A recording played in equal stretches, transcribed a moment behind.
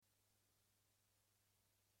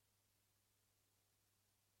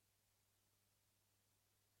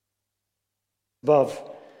above,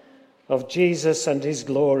 of Jesus and his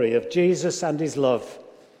glory, of Jesus and his love.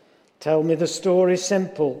 Tell me the story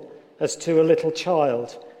simple as to a little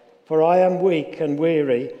child, for I am weak and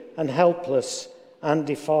weary and helpless and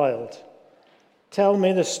defiled. Tell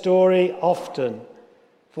me the story often,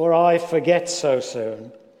 for I forget so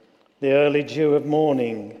soon. The early dew of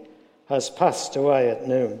morning has passed away at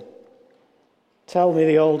noon. Tell me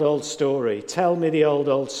the old story. Tell me the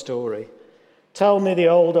old story. Tell me the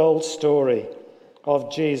old story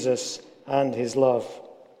of Jesus and his love.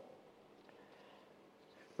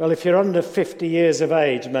 Well, if you're under 50 years of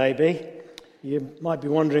age, maybe, you might be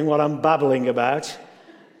wondering what I'm babbling about.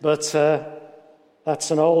 But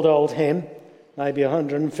that's an old hymn, maybe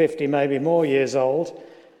 150, maybe more years old.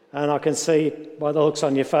 And I can see by the looks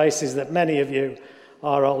on your faces that many of you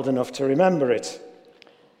are old enough to remember it.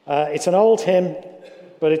 It's an old hymn,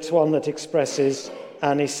 but it's one that expresses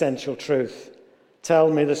an essential truth.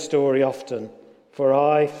 Tell me the story often, for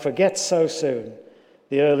I forget so soon.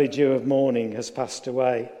 The early dew of morning has passed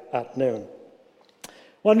away at noon.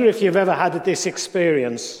 Wonder if you've ever had this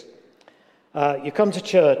experience. You come to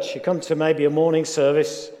church, you come to maybe a morning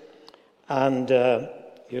service, and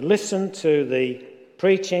you listen to the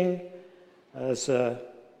preaching as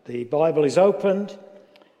the Bible is opened,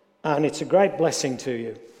 and it's a great blessing to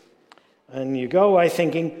you. And you go away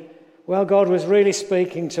thinking, well, God was really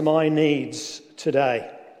speaking to my needs today.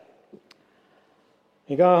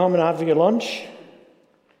 You go home and have your lunch.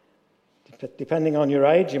 Depending on your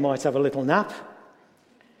age, you might have a little nap.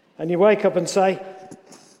 And you wake up and say,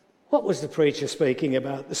 what was the preacher speaking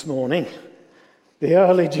about this morning? The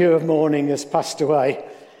early dew of morning has passed away.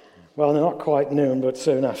 Well, not quite noon, but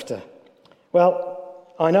soon after. Well,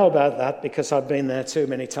 I know about that because I've been there too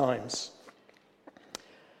many times.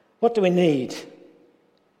 What do we need?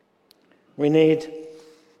 We need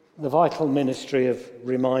the vital ministry of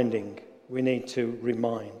reminding. We need to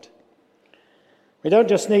remind. We don't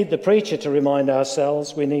just need the preacher to remind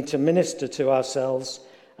ourselves, we need to minister to ourselves,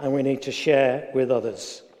 and we need to share with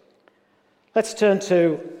others. Let's turn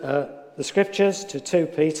to the scriptures, to 2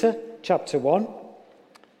 Peter chapter 1.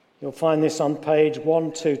 You'll find this on page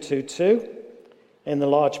 1222 in the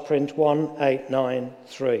large print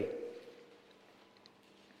 1893.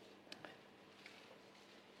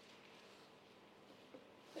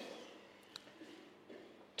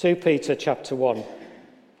 2 Peter chapter 1.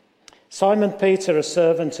 Simon Peter, a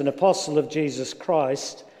servant and apostle of Jesus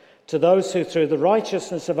Christ, to those who through the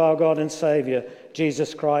righteousness of our God and Saviour,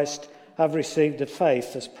 Jesus Christ, have received a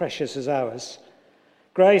faith as precious as ours.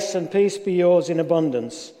 Grace and peace be yours in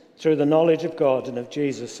abundance through the knowledge of God and of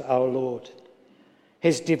Jesus our Lord.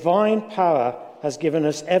 His divine power has given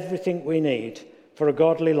us everything we need for a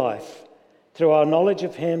godly life through our knowledge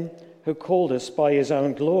of him who called us by his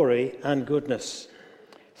own glory and goodness.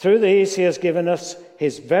 Through these he has given us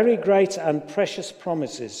his very great and precious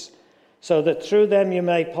promises, so that through them you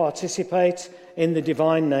may participate in the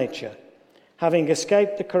divine nature, having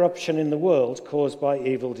escaped the corruption in the world caused by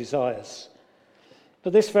evil desires. For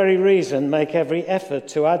this very reason, make every effort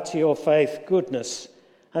to add to your faith goodness,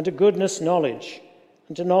 and to goodness knowledge,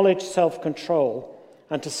 and to knowledge self-control,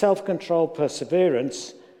 and to self-control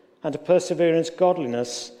perseverance, and to perseverance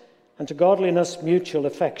godliness, and to godliness mutual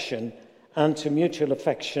affection, and to mutual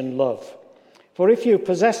affection love. For if you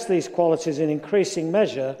possess these qualities in increasing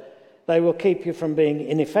measure, they will keep you from being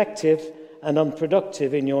ineffective and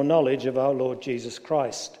unproductive in your knowledge of our Lord Jesus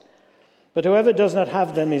Christ. But whoever does not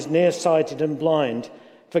have them is nearsighted and blind,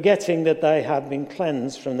 forgetting that they have been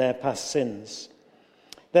cleansed from their past sins.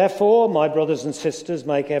 Therefore, my brothers and sisters,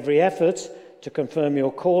 make every effort to confirm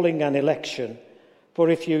your calling and election. For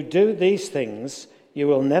if you do these things, you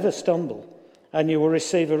will never stumble, and you will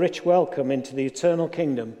receive a rich welcome into the eternal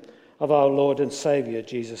kingdom of our Lord and Saviour,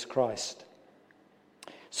 Jesus Christ.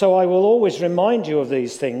 So I will always remind you of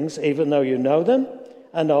these things, even though you know them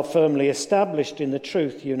and are firmly established in the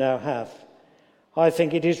truth you now have. I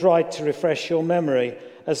think it is right to refresh your memory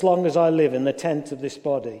as long as I live in the tent of this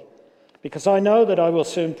body, because I know that I will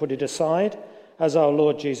soon put it aside, as our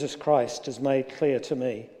Lord Jesus Christ has made clear to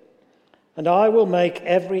me. And I will make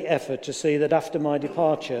every effort to see that after my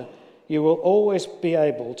departure, you will always be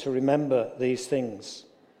able to remember these things.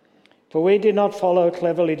 For we did not follow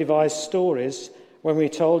cleverly devised stories when we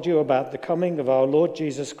told you about the coming of our Lord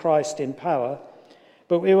Jesus Christ in power,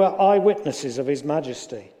 but we were eyewitnesses of his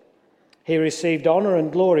majesty. He received honor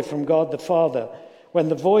and glory from God the Father when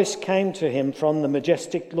the voice came to him from the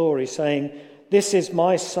majestic glory, saying, "This is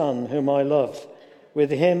my Son whom I love.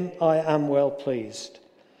 With him I am well pleased."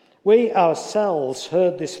 We ourselves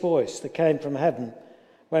heard this voice that came from heaven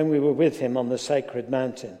when we were with him on the sacred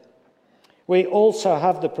mountain. We also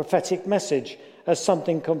have the prophetic message as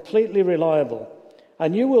something completely reliable,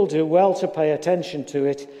 and you will do well to pay attention to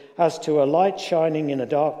it as to a light shining in a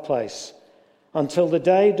dark place, until the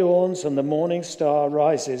day dawns and the morning star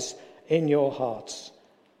rises in your hearts.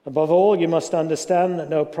 Above all, you must understand that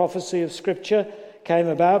no prophecy of Scripture came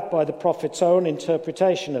about by the prophet's own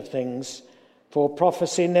interpretation of things, for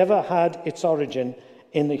prophecy never had its origin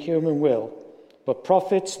in the human will, but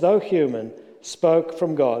prophets, though human, spoke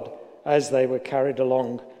from God as they were carried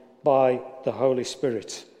along by the Holy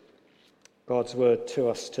Spirit. God's word to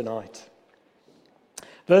us tonight.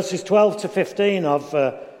 Verses 12 to 15 of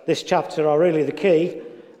this chapter are really the key,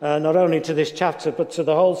 not only to this chapter, but to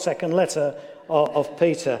the whole second letter of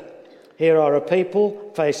Peter. Here are a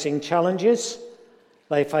people facing challenges.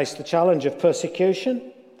 They face the challenge of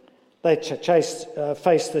persecution. They face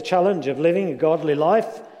the challenge of living a godly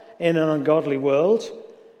life in an ungodly world.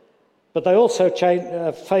 But they also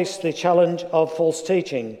face the challenge of false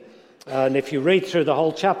teaching. And if you read through the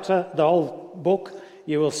whole chapter, the whole book,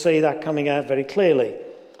 you will see that coming out very clearly.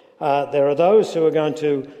 There are those who are going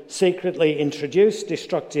to secretly introduce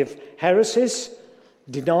destructive heresies,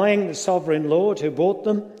 denying the sovereign Lord who bought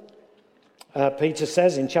them. Peter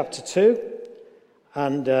says in chapter 2,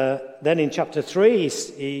 and then in chapter 3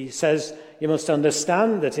 he says, you must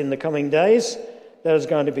understand that in the coming days there's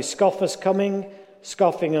going to be scoffers coming,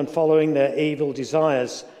 scoffing and following their evil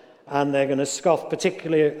desires, and they're going to scoff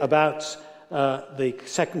particularly about the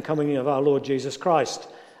second coming of our Lord Jesus Christ.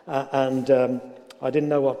 I didn't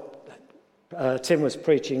know what Tim was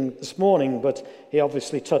preaching this morning, but he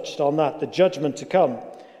obviously touched on that, the judgment to come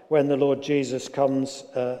when the Lord Jesus comes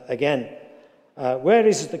again. Where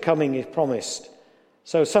is the coming he promised?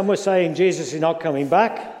 So some were saying Jesus is not coming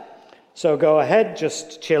back, so go ahead,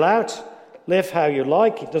 just chill out, live how you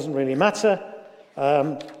like, it doesn't really matter.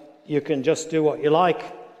 You can just do what you like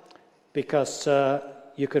because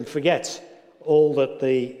you can forget all that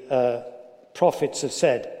the prophets have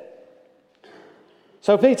said.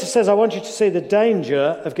 So Peter says, I want you to see the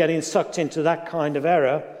danger of getting sucked into that kind of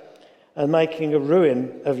error and making a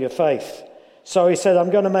ruin of your faith. So he said, I'm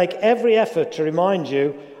going to make every effort to remind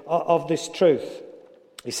you of this truth.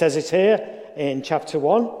 He says it here in chapter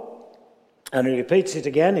 1, and he repeats it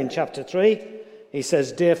again in chapter 3. He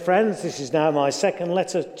says, dear friends, this is now my second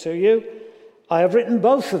letter to you. I have written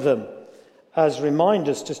both of them as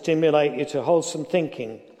reminders to stimulate you to wholesome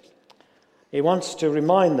thinking. He wants to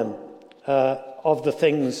remind them of the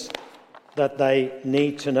things that they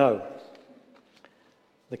need to know.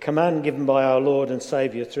 The command given by our Lord and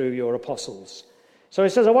Saviour through your apostles. So he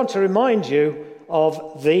says, I want to remind you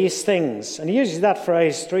of these things. And he uses that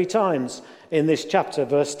phrase 3 times in this chapter.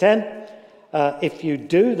 Verse 10, if you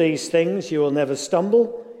do these things, you will never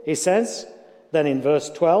stumble, he says. Then in verse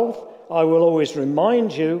 12, I will always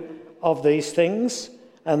remind you of these things.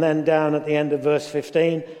 And then down at the end of verse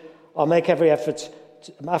 15, I'll make every effort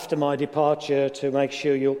after my departure to make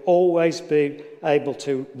sure you'll always be able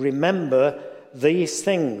to remember these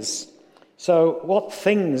things. So what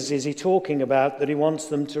things is he talking about that he wants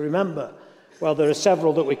them to remember? Well, there are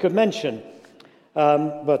several that we could mention,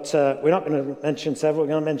 but we're not going to mention several,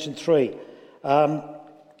 we're going to mention 3.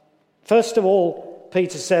 First of all,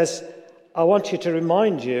 Peter says, I want you to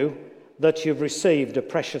remind you that you've received a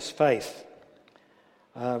precious faith.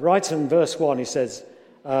 Right in verse 1, he says,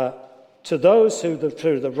 to those who,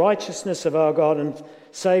 through the righteousness of our God and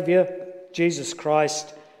Saviour, Jesus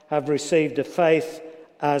Christ, have received a faith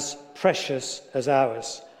as precious as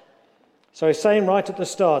ours. So he's saying right at the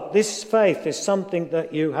start, this faith is something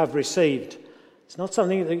that you have received. It's not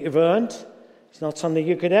something that you've earned. It's not something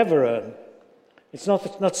you could ever earn. It's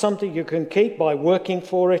not something you can keep by working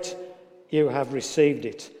for it. You have received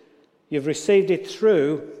it. You've received it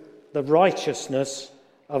through the righteousness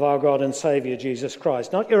of our God and Saviour, Jesus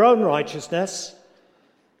Christ. Not your own righteousness.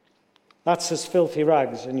 That's as filthy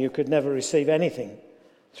rags, and you could never receive anything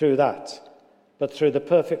through that, but through the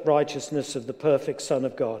perfect righteousness of the perfect Son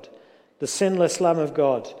of God, the sinless Lamb of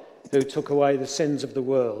God who took away the sins of the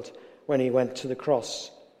world when he went to the cross.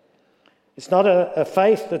 It's not a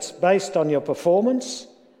faith that's based on your performance,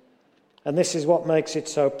 and this is what makes it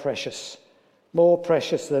so precious, more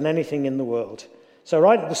precious than anything in the world. So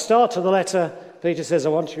right at the start of the letter, Peter says, I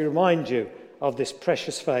want to remind you of this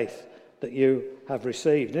precious faith that you have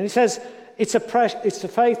received. And he says, it's a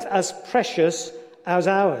faith as precious as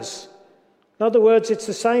ours. In other words, it's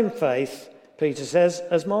the same faith, Peter says,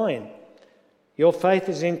 as mine. Your faith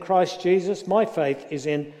is in Christ Jesus. My faith is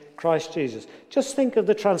in Christ Jesus. Just think of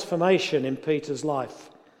the transformation in Peter's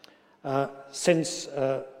life since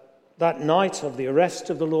that night of the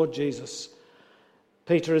arrest of the Lord Jesus.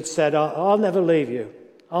 Peter had said, I'll never leave you.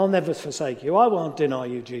 I'll never forsake you. I won't deny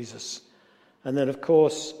you, Jesus. And then, of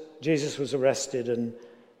course, Jesus was arrested and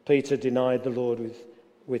Peter denied the Lord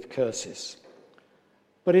with curses.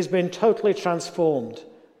 But he's been totally transformed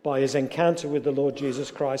by his encounter with the Lord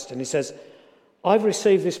Jesus Christ. And he says, I've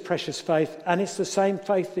received this precious faith, and it's the same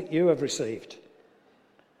faith that you have received.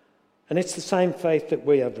 And it's the same faith that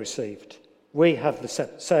we have received. We have the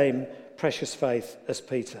same precious faith as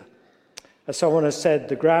Peter. As someone has said,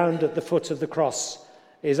 the ground at the foot of the cross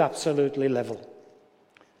is absolutely level.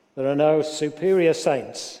 There are no superior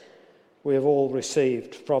saints. We have all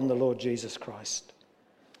received from the Lord Jesus Christ.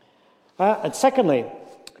 And secondly,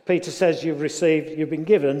 Peter says you've been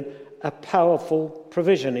given a powerful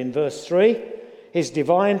provision. In verse 3, his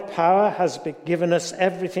divine power has given us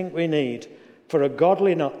everything we need for a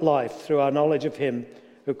godly life through our knowledge of him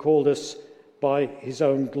who called us by his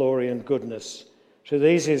own glory and goodness. Through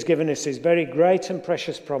these he has given us his very great and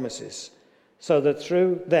precious promises, so that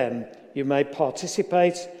through them you may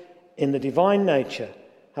participate in the divine nature,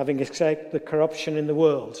 having escaped the corruption in the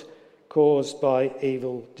world caused by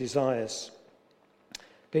evil desires.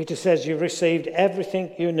 Peter says you've received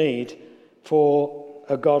everything you need for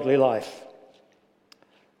a godly life.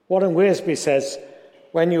 Warren Wiersbe says,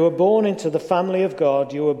 when you were born into the family of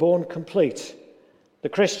God, you were born complete. The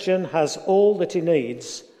Christian has all that he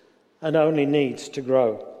needs and only needs to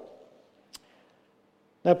grow.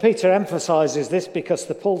 Now, Peter emphasizes this because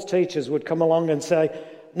the Paul's teachers would come along and say,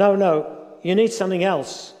 no, you need something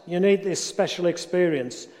else. You need this special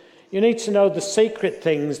experience. You need to know the secret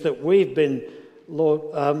things that we've been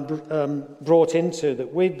brought into,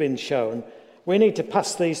 that we've been shown. We need to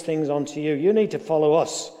pass these things on to you. You need to follow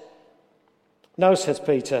us. No, says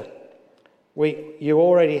Peter, you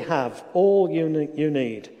already have all you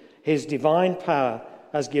need. His divine power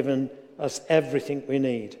has given us everything we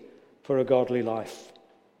need for a godly life.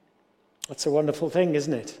 That's a wonderful thing,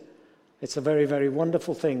 isn't it? It's a very, very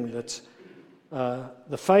wonderful thing that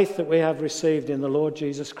the faith that we have received in the Lord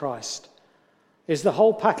Jesus Christ is the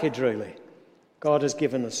whole package, really. God has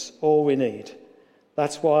given us all we need.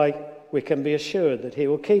 That's why we can be assured that he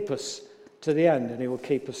will keep us to the end and he will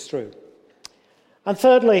keep us through. And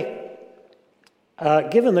thirdly,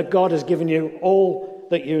 given that God has given you all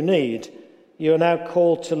that you need, you are now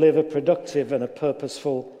called to live a productive and a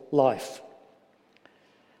purposeful life.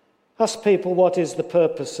 Ask people, what is the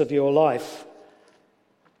purpose of your life?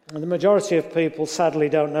 And the majority of people sadly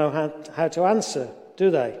don't know how to answer,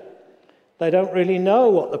 do they? They don't really know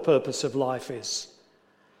what the purpose of life is.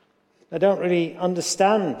 They don't really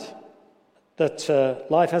understand that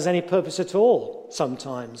life has any purpose at all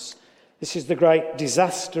sometimes. This is the great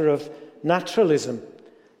disaster of naturalism,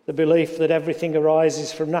 the belief that everything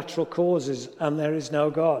arises from natural causes and there is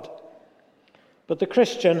no God. But the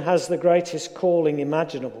Christian has the greatest calling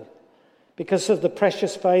imaginable. Because of the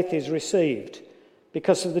precious faith he's received,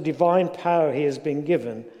 because of the divine power he has been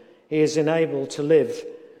given, he is enabled to live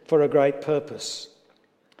for a great purpose.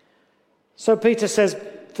 So Peter says,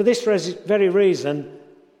 for this very reason,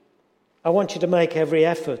 I want you to make every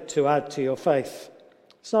effort to add to your faith.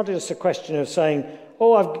 It's not just a question of saying,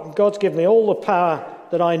 God's given me all the power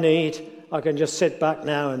that I need. I can just sit back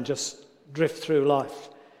now and just drift through life.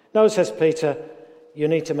 No, says Peter, you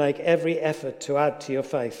need to make every effort to add to your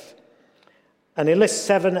faith. And he lists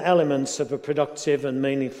 7 elements of a productive and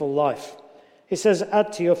meaningful life. He says,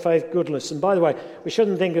 add to your faith goodness. And by the way, we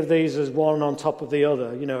shouldn't think of these as one on top of the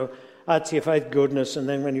other. Add to your faith goodness, and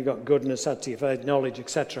then when you've got goodness, add to your faith knowledge,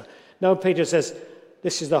 etc. No, Peter says,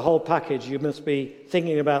 this is the whole package. You must be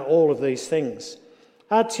thinking about all of these things.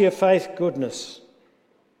 Add to your faith goodness.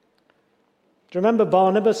 Do you remember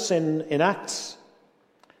Barnabas in Acts?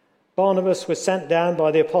 Barnabas was sent down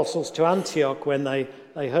by the apostles to Antioch when they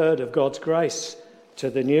heard of God's grace to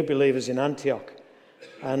the new believers in Antioch.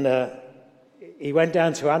 And he went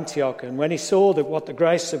down to Antioch, and when he saw that what the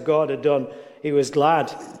grace of God had done, he was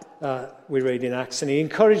glad, we read in Acts, and he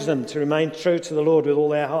encouraged them to remain true to the Lord with all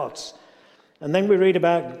their hearts. And then we read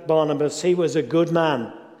about Barnabas. He was a good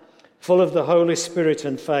man, full of the Holy Spirit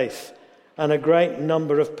and faith, and a great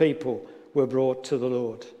number of people were brought to the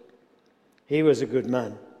Lord. He was a good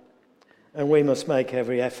man. And we must make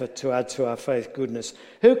every effort to add to our faith goodness.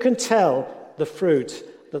 Who can tell the fruit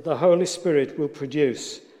that the Holy Spirit will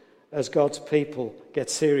produce as God's people get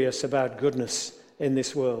serious about goodness in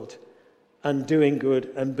this world and doing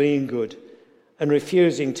good and being good and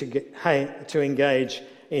refusing to engage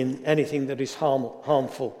in anything that is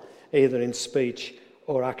harmful, either in speech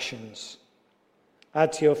or actions?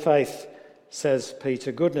 Add to your faith, says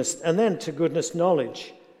Peter, goodness, and then to goodness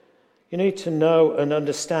knowledge. You need to know and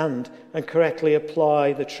understand and correctly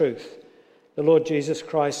apply the truth. The Lord Jesus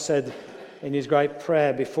Christ said in his great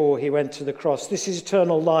prayer before he went to the cross, this is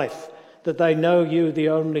eternal life, that they know you, the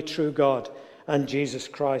only true God, and Jesus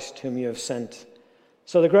Christ, whom you have sent.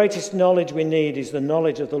 So the greatest knowledge we need is the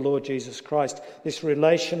knowledge of the Lord Jesus Christ, this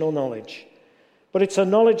relational knowledge. But it's a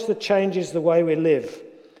knowledge that changes the way we live.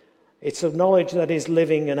 It's a knowledge that is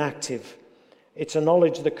living and active. It's a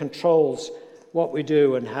knowledge that controls what we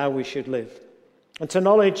do and how we should live. And to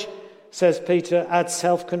knowledge, says Peter, adds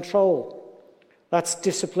self-control. That's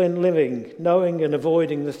disciplined living, knowing and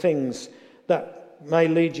avoiding the things that may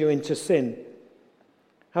lead you into sin.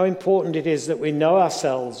 How important it is that we know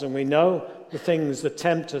ourselves and we know the things that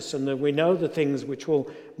tempt us and that we know the things which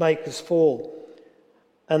will make us fall.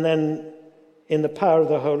 And then in the power of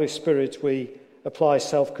the Holy Spirit, we apply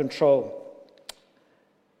self-control.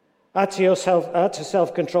 Add to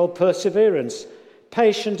self-control perseverance,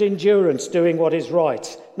 patient endurance, doing what is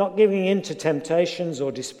right, not giving in to temptations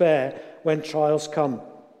or despair when trials come.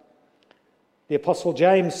 The Apostle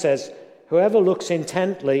James says, whoever looks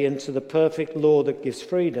intently into the perfect law that gives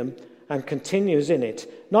freedom and continues in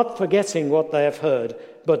it, not forgetting what they have heard,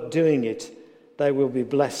 but doing it, they will be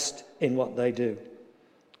blessed in what they do.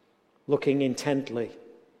 Looking intently,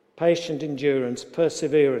 patient endurance,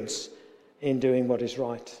 perseverance in doing what is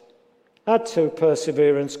right. Add to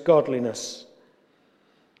perseverance godliness.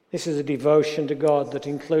 This is a devotion to God that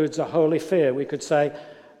includes a holy fear. We could say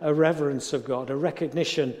a reverence of God, a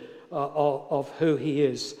recognition of who he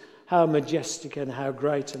is, how majestic and how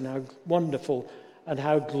great and how wonderful and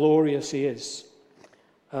how glorious he is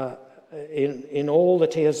in all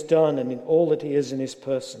that he has done and in all that he is in his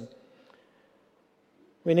person.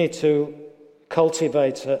 We need to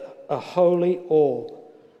cultivate a holy awe,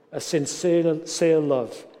 a sincere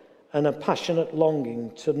love, and a passionate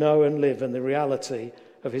longing to know and live in the reality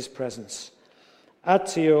of his presence. Add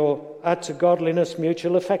to godliness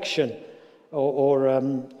mutual affection, or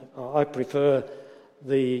I prefer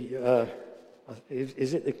the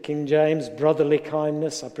is it the King James, brotherly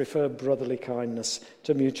kindness? I prefer brotherly kindness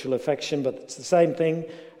to mutual affection, but it's the same thing,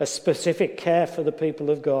 a specific care for the people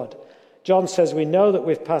of God. John says we know that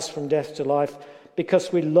we've passed from death to life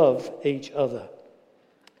because we love each other.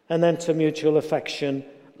 And then to mutual affection,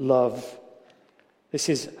 love. This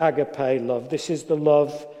is agape love. This is the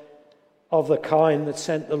love of the kind that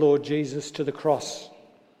sent the Lord Jesus to the cross.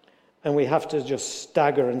 And we have to just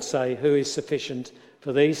stagger and say, who is sufficient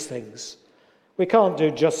for these things? We can't do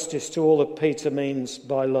justice to all that Peter means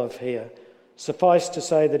by love here. Suffice to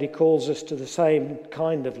say that he calls us to the same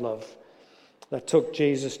kind of love that took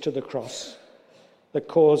Jesus to the cross, that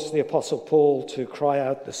caused the Apostle Paul to cry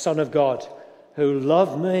out, the Son of God, who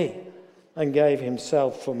loved me and gave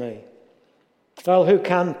himself for me. Well, who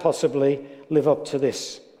can possibly live up to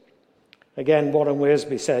this? Again, Warren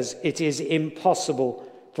Wiersbe says, it is impossible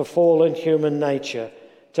for fallen human nature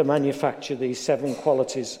to manufacture these 7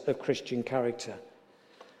 qualities of Christian character.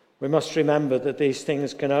 We must remember that these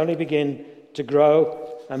things can only begin to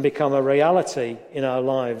grow and become a reality in our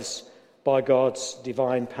lives by God's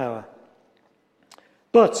divine power.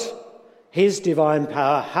 But his divine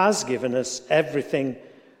power has given us everything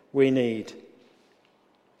we need.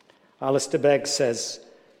 Alistair Begg says,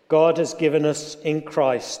 God has given us in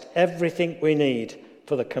Christ everything we need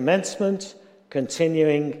for the commencement,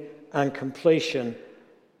 continuing, and completion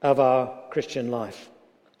of our Christian life.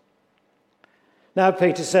 Now,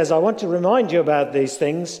 Peter says, I want to remind you about these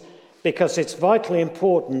things because it's vitally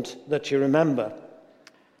important that you remember.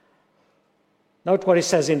 Note what he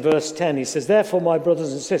says in verse 10. He says, therefore, my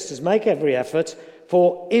brothers and sisters, make every effort,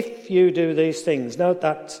 for if you do these things, note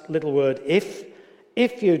that little word, if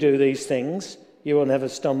you do these things, you will never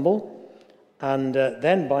stumble. And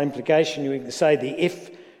then, by implication, you can say the if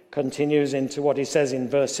continues into what he says in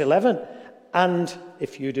verse 11. And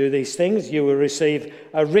if you do these things, you will receive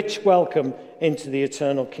a rich welcome into the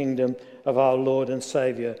eternal kingdom of our Lord and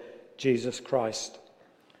Saviour, Jesus Christ.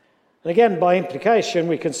 And again, by implication,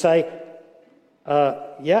 we can say,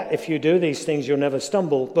 if you do these things, you'll never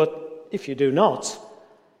stumble. But if you do not,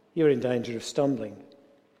 you're in danger of stumbling.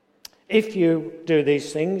 If you do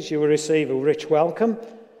these things, you will receive a rich welcome.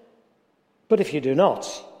 But if you do not,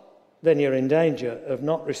 then you're in danger of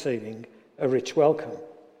not receiving a rich welcome.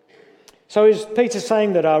 So is Peter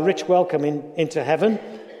saying that our rich welcome into heaven,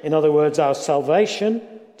 in other words, our salvation,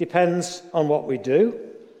 depends on what we do?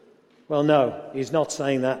 Well, no, he's not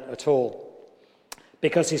saying that at all.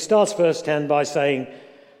 Because he starts verse 10 by saying,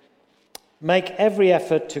 make every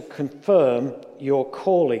effort to confirm your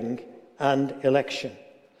calling and election.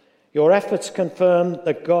 Your efforts confirm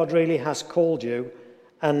that God really has called you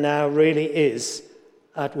and now really is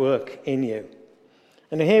at work in you.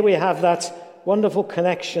 And here we have that wonderful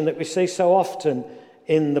connection that we see so often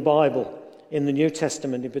in the Bible, in the New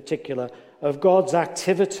Testament in particular, of God's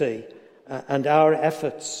activity and our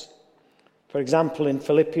efforts. For example, in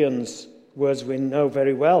Philippians, words we know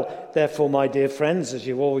very well, therefore, my dear friends, as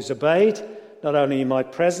you've always obeyed, not only in my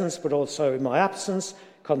presence but also in my absence,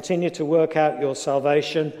 continue to work out your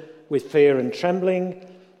salvation with fear and trembling,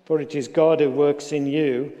 for it is God who works in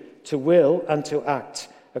you to will and to act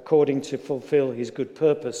according to fulfill his good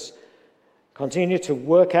purpose. Continue to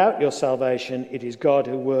work out your salvation. It is God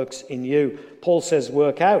who works in you. Paul says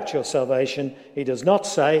work out your salvation. He does not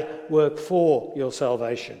say work for your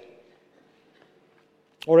salvation.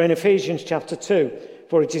 Or in Ephesians chapter 2,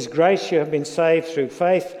 for it is grace you have been saved through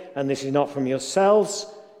faith, and this is not from yourselves.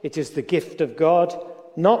 It is the gift of God,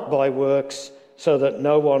 not by works, so that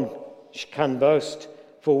no one can boast.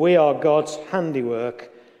 For we are God's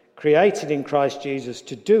handiwork, created in Christ Jesus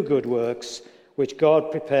to do good works, which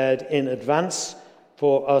God prepared in advance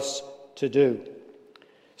for us to do.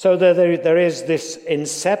 So there is this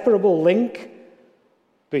inseparable link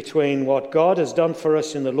between what God has done for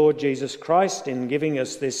us in the Lord Jesus Christ in giving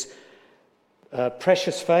us this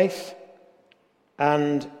precious faith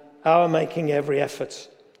and our making every effort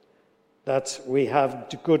that we have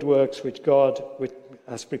good works which God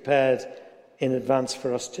has prepared in advance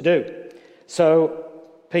for us to do. So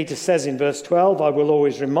Peter says in verse 12, I will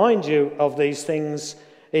always remind you of these things,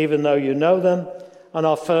 even though you know them and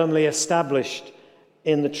are firmly established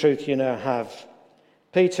in the truth you now have.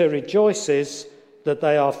 Peter rejoices that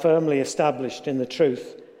they are firmly established in the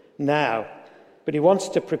truth now, but he wants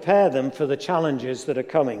to prepare them for the challenges that are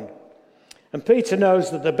coming. And Peter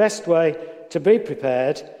knows that the best way to be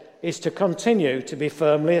prepared is to continue to be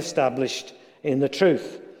firmly established in the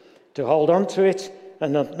truth, to hold on to it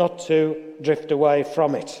and not to drift away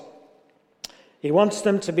from it. He wants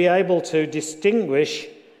them to be able to distinguish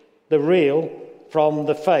the real from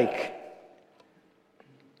the fake.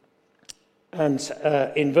 And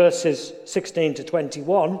in verses 16 to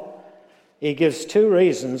 21, he gives two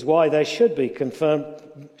reasons why they should be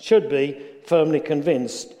firmly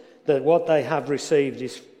convinced that what they have received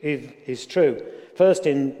is true. First,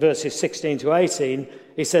 in verses 16 to 18,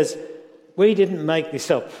 he says, we didn't make this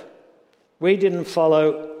up. We didn't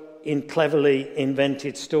follow in cleverly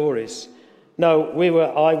invented stories. No, we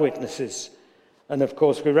were eyewitnesses. And of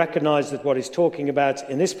course, we recognize that what he's talking about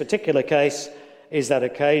in this particular case is that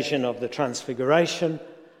occasion of the Transfiguration,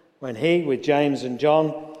 when he, with James and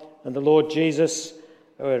John and the Lord Jesus,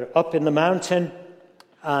 were up in the mountain,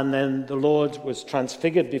 and then the Lord was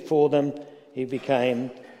transfigured before them. He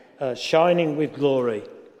became shining with glory.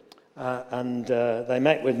 And they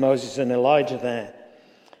met with Moses and Elijah there.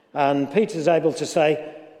 And Peter's able to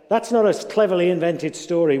say, that's not a cleverly invented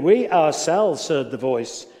story. We ourselves heard the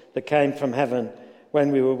voice that came from heaven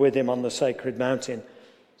when we were with him on the sacred mountain.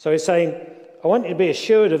 So he's saying, I want you to be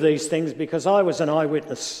assured of these things because I was an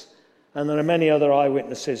eyewitness, and there are many other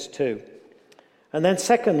eyewitnesses too. And then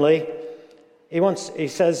secondly, he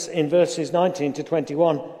says in verses 19 to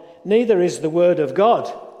 21, neither is the word of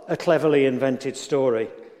God a cleverly invented story.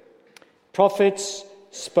 Prophets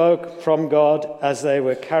spoke from God as they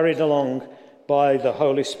were carried along by the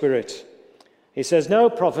Holy Spirit. He says no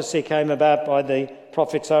prophecy came about by the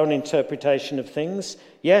prophet's own interpretation of things.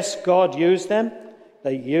 Yes, God used them.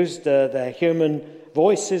 They used their human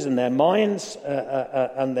voices and their minds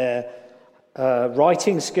and their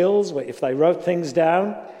writing skills. If they wrote things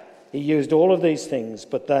down, he used all of these things,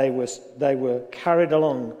 but they were carried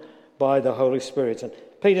along by the Holy Spirit. And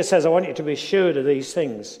Peter says, I want you to be assured of these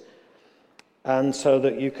things, and so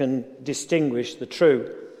that you can distinguish the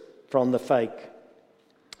true from the fake.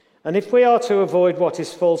 And if we are to avoid what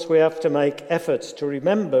is false, we have to make efforts to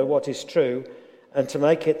remember what is true and to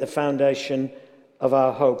make it the foundation of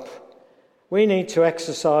our hope. We need to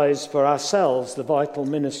exercise for ourselves the vital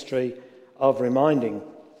ministry of reminding.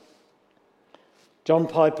 John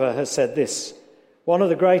Piper has said this, one of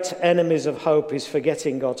the great enemies of hope is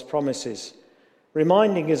forgetting God's promises.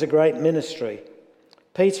 Reminding is a great ministry.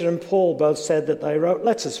 Peter and Paul both said that they wrote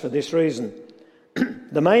letters for this reason.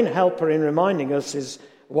 The main helper in reminding us is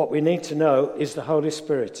what we need to know is the Holy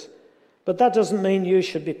Spirit. But that doesn't mean you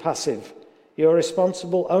should be passive. You're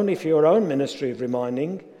responsible only for your own ministry of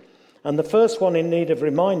reminding, and the first one in need of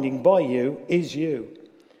reminding by you is you.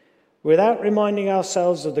 Without reminding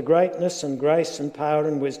ourselves of the greatness and grace and power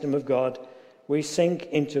and wisdom of God, we sink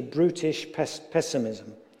into brutish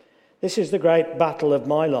pessimism. This is the great battle of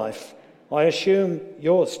my life. I assume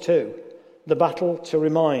yours too. The battle to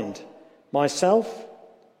remind myself,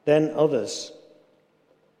 then others.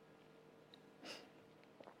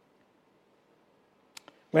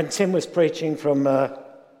 When Tim was preaching from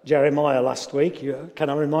Jeremiah last week, can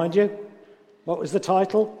I remind you? What was the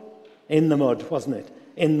title? In the Mud, wasn't it?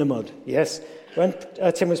 in the mud. Yes, when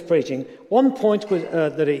Tim was preaching, one point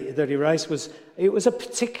that he raised was it was a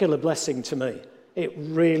particular blessing to me. It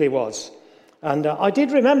really was. And I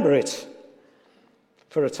did remember it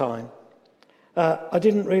for a time. I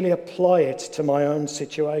didn't really apply it to my own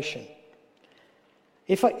situation.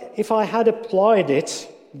 If I had applied it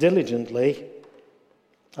diligently,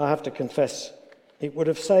 I have to confess, it would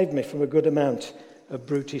have saved me from a good amount of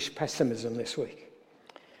brutish pessimism this week.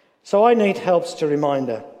 So I need helps to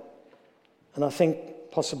reminder, and I think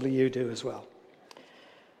possibly you do as well.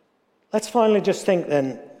 Let's finally just think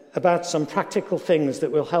then about some practical things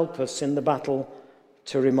that will help us in the battle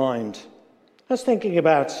to remind. I was thinking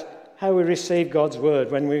about how we receive God's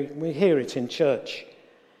word when we hear it in church.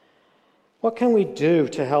 What can we do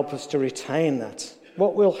to help us to retain that?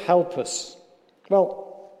 What will help us?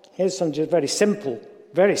 Well, here's some just very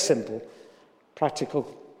simple,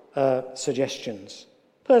 practical suggestions.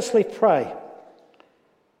 Firstly, pray.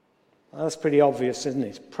 Well, that's pretty obvious, isn't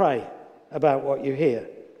it? Pray about what you hear.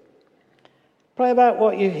 Pray about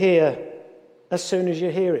what you hear as soon as you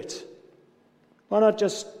hear it. Why not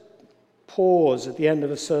just pause at the end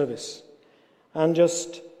of a service and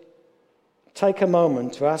just take a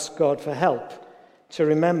moment to ask God for help to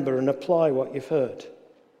remember and apply what you've heard?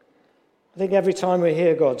 I think every time we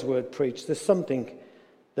hear God's word preached, there's something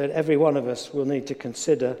that every one of us will need to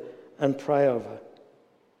consider and pray over.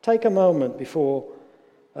 Take a moment before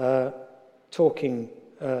talking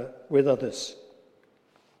with others.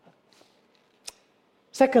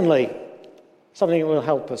 Secondly, something that will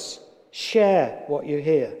help us, share what you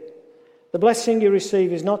hear. The blessing you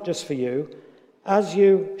receive is not just for you. As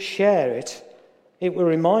you share it, it will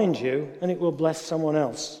remind you and it will bless someone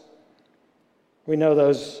else. We know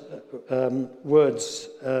those words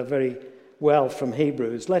very well from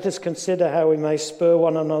Hebrews. Let us consider how we may spur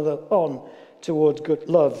one another on toward good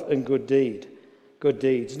love and good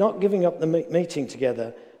deeds, not giving up the meeting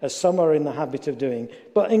together as some are in the habit of doing,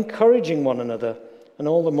 but encouraging one another, and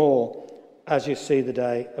all the more as you see the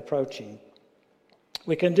day approaching.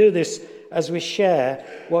 We can do this as we share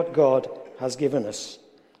what God has given us.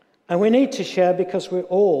 And we need to share because we're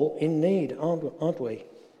all in need, aren't we?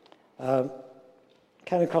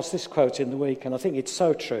 Came across this quote in the week, and I think it's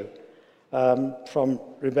so true, from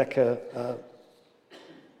Rebecca,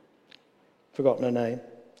 forgotten her name,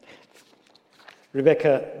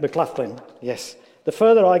 Rebecca McLaughlin, yes. The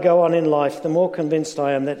further I go on in life, the more convinced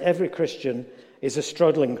I am that every Christian is a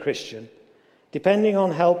struggling Christian, depending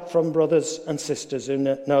on help from brothers and sisters who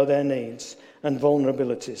know their needs and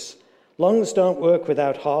vulnerabilities. Lungs don't work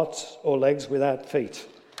without hearts or legs without feet.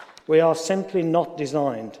 We are simply not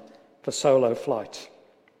designed for solo flight.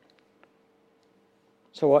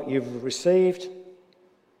 So what you've received,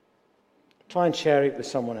 try and share it with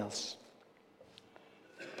someone else.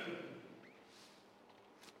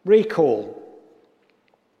 Recall.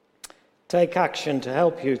 Take action to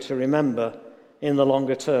help you to remember in the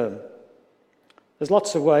longer term. There's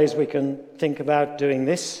lots of ways we can think about doing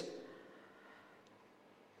this.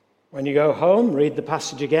 When you go home, read the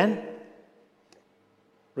passage again.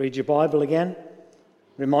 Read your Bible again.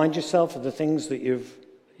 Remind yourself of the things that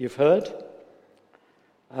you've heard.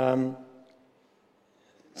 Some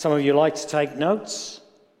of you like to take notes.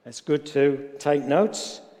 It's good to take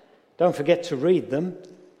notes. Don't forget to read them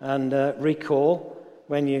and recall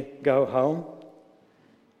when you go home.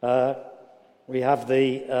 We have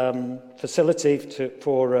the facility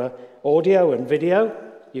for audio and video.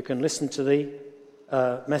 You can listen to the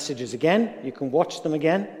messages again. You can watch them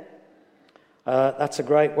again. That's a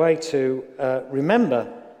great way to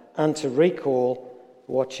remember and to recall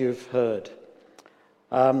what you've heard.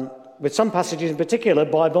 With some passages in particular,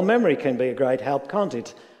 Bible memory can be a great help, can't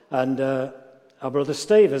it? And our brother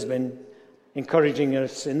Steve has been encouraging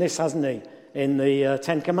us in this, hasn't he? In the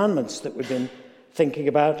Ten Commandments that we've been thinking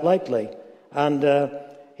about lately. And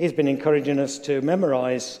he's been encouraging us to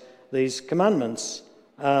memorize these commandments.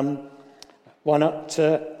 Why not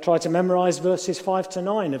try to memorize verses 5 to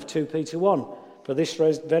 9 of 2 Peter 1? For this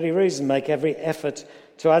very reason, make every effort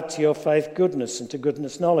to add to your faith goodness, and to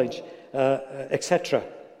goodness knowledge, etc.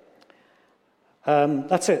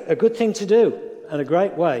 That's a good thing to do, and a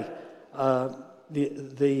great way.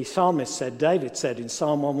 The psalmist said, David said in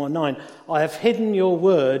Psalm 119, I have hidden your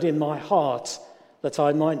word in my heart that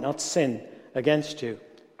I might not sin against you.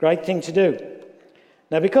 Great thing to do.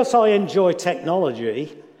 Now, because I enjoy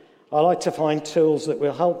technology, I like to find tools that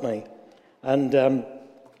will help me. And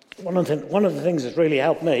one of the things that's really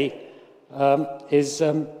helped me is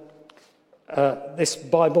this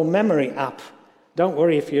Bible memory app. Don't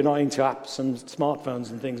worry if you're not into apps and smartphones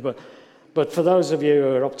and things, but for those of you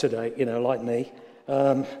who are up to date, like me,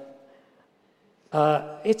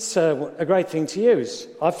 It's a great thing to use.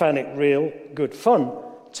 I found it real good fun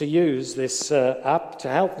to use this app to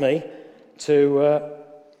help me to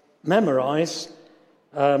memorize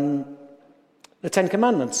the Ten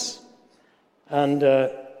Commandments. And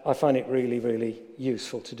I find it really, really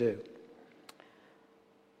useful to do.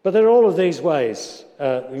 But there are all of these ways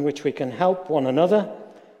in which we can help one another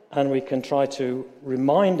and we can try to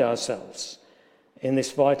remind ourselves in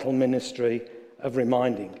this vital ministry of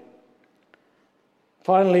reminding.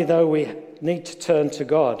 Finally, though, we need to turn to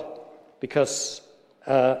God because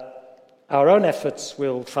our own efforts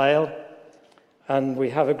will fail, and we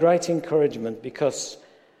have a great encouragement because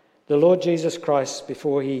the Lord Jesus Christ,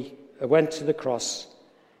 before he went to the cross,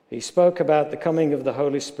 he spoke about the coming of the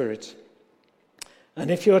Holy Spirit. And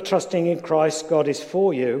if you're trusting in Christ, God is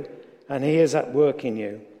for you and he is at work in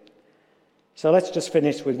you. So let's just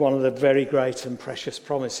finish with one of the very great and precious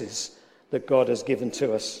promises that God has given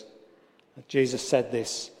to us. Jesus said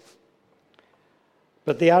this,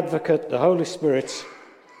 "But the Advocate, the Holy Spirit,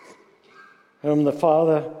 whom the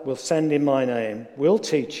Father will send in my name, will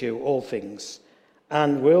teach you all things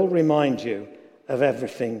and will remind you of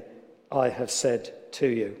everything I have said to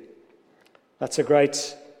you." That's a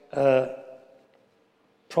great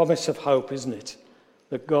promise of hope, isn't it?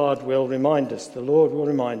 That God will remind us, the Lord will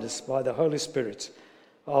remind us by the Holy Spirit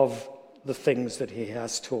of the things that he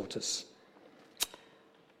has taught us.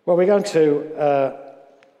 Well, we're going to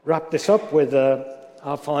wrap this up with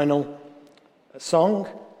our final song.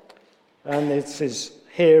 And it is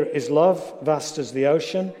 "Here is Love, Vast as the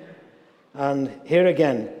Ocean." And here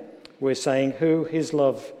again, we're saying, who his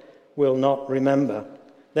love will not remember.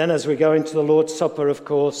 Then as we go into the Lord's Supper, of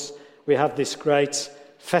course, we have this great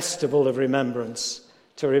festival of remembrance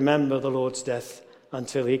to remember the Lord's death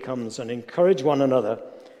until he comes, and encourage one another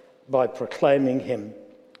by proclaiming him.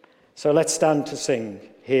 So let's stand to sing,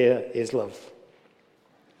 "Here is Love."